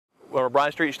Our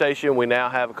Bryan Street Station, we now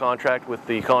have a contract with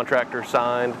the contractor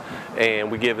signed,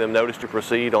 and we give them notice to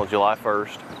proceed on July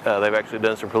 1st. They've actually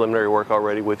done some preliminary work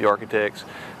already with the architects,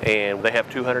 and they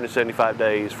have 275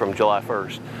 days from July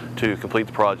 1st to complete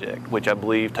the project, which I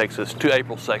believe takes us to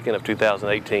April 2nd of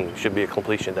 2018, should be a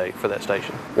completion date for that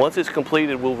station. Once it's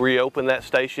completed, we'll reopen that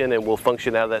station and we'll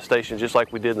function out of that station just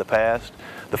like we did in the past.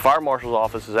 The fire marshal's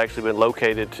office has actually been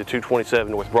located to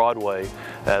 227 North Broadway.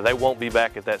 They won't be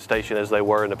back at that station as they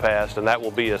were in the past, and that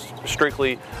will be a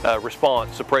strictly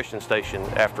response suppression station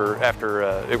after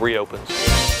it reopens.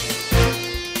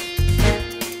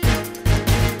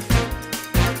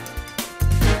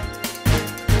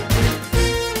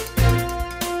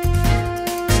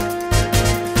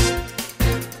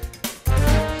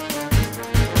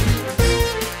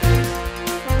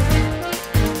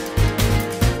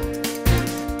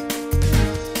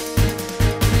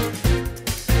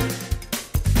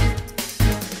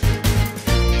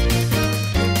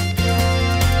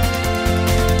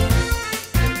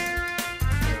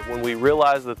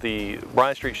 Realized that the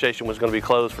Bryan Street Station was going to be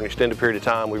closed for an extended period of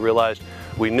time,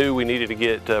 we knew we needed to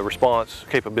get response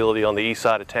capability on the east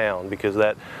side of town, because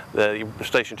the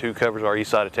Station 2 covers our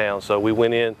east side of town. So we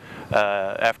went in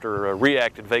after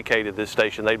REACT had vacated this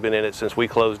station. They'd been in it since we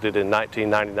closed it in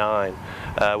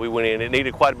 1999. We went in. It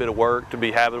needed quite a bit of work to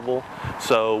be habitable,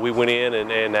 so we went in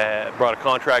and brought a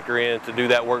contractor in to do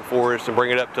that work for us and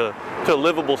bring it up to a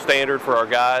livable standard for our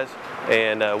guys.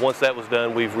 And once that was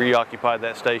done, we've reoccupied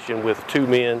that station with 2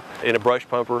 men in a brush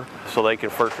pumper so they can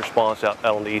first response out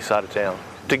on the east side of town.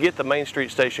 To get the Main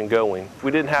Street Station going,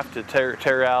 we didn't have to tear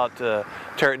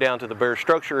it down to the bare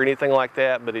structure or anything like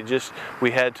that, but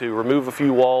we had to remove a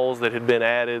few walls that had been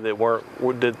added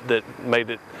that made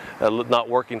it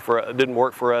didn't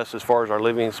work for us as far as our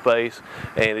living space,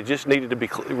 and it just needed to be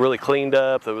really cleaned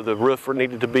up. The roof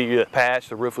needed to be patched.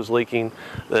 The roof was leaking.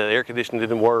 The air conditioning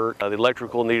didn't work. The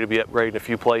electrical needed to be upgraded in a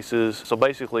few places. So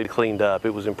basically cleaned up.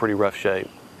 It was in pretty rough shape.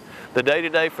 The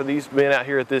day-to-day for these men out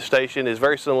here at this station is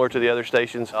very similar to the other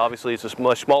stations. Obviously, it's a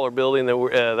much smaller building. A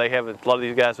lot of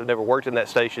these guys have never worked in that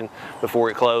station before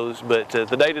it closed, but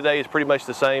the day-to-day is pretty much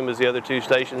the same as the other 2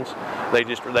 stations. They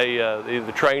do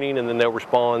the training, and then they'll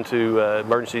respond to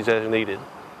emergencies as needed.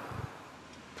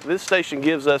 This station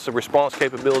gives us a response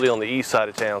capability on the east side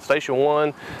of town. Station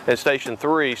 1 and Station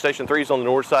 3. Station 3 is on the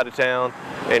north side of town,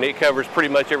 and it covers pretty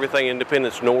much everything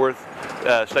Independence North.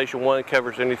 Station 1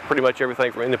 covers pretty much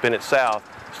everything from Independence South.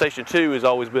 Station 2 has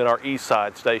always been our east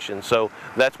side station, so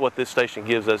that's what this station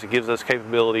gives us. It gives us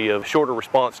capability of shorter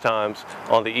response times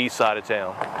on the east side of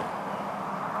town.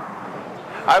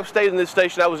 I've stayed in this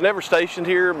station. I was never stationed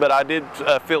here, but I did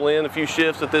fill in a few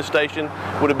shifts at this station.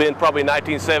 Would have been probably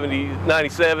 1970,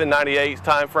 97, 98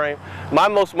 time frame.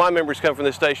 Most of my memories come from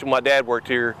this station. My dad worked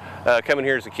here, coming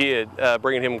here as a kid,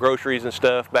 bringing him groceries and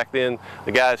stuff. Back then,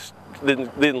 the guys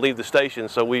didn't leave the station,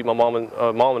 so my mom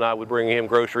and I would bring him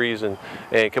groceries and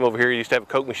come over here. He used to have a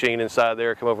Coke machine inside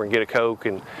there. Come over and get a Coke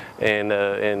and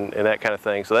that kind of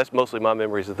thing. So that's mostly my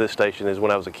memories of this station, is when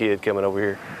I was a kid coming over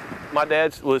here. My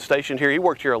dad was stationed here. He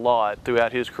worked here a lot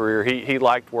throughout his career. He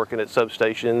liked working at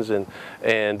substations,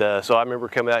 and so I remember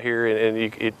coming out here, and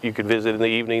you could visit in the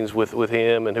evenings with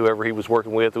him and whoever he was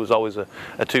working with. It was always a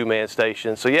 2-man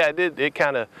station. So yeah, it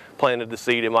kind of planted the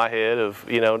seed in my head of,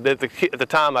 at the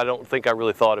time I don't think I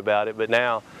really thought about it, but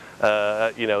now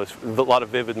it's a lot of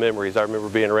vivid memories. I remember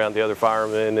being around the other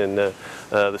firemen and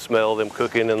the smell of them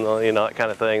cooking and that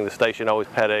kind of thing. The station always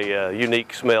had a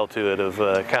unique smell to it of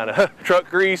kind of truck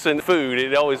grease and food.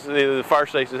 The fire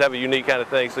stations have a unique kind of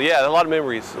thing. So yeah, a lot of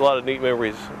memories, a lot of neat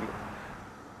memories.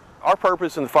 Our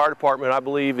purpose in the fire department, I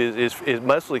believe, is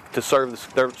mostly to serve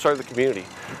the community.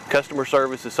 Customer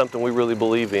service is something we really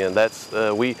believe in.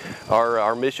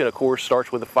 Our mission, of course,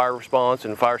 starts with the fire response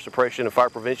and fire suppression and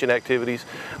fire prevention activities,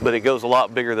 but it goes a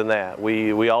lot bigger than that.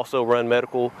 We also run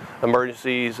medical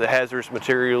emergencies, hazardous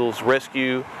materials,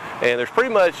 rescue, and there's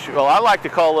pretty much, well, I like to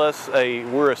call us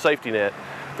we're a safety net.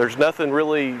 There's nothing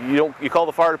really, you call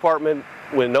the fire department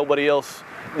when nobody else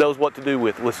knows what to do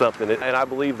with something, and I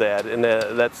believe that, and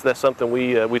that's something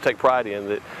we take pride in,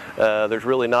 that there's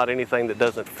really not anything that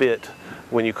doesn't fit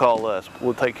when you call us.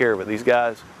 We'll take care of it. These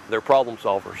guys, they're problem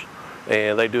solvers,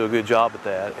 and they do a good job at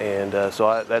that, and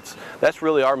so that's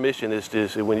really our mission,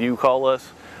 is when you call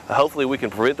us, hopefully we can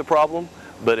prevent the problem,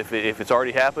 but if it's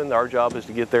already happened, our job is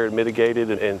to get there and mitigate it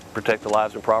and protect the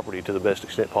lives and property to the best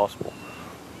extent possible.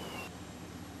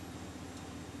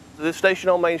 this station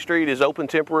on Main Street is open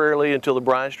temporarily until the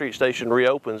Bryan Street station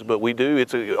reopens, but we do,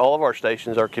 all of our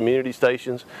stations are community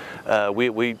stations.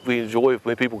 We enjoy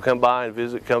when people come by and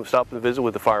visit, stop and visit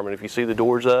with the firemen. If you see the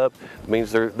doors up,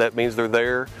 that means they're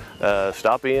there.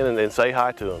 Stop in and say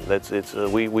hi to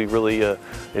them. We really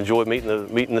enjoy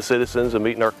meeting the citizens and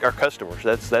meeting our customers.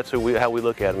 That's how we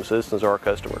look at them. Citizens are our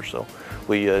customers, so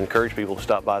we encourage people to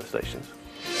stop by the stations.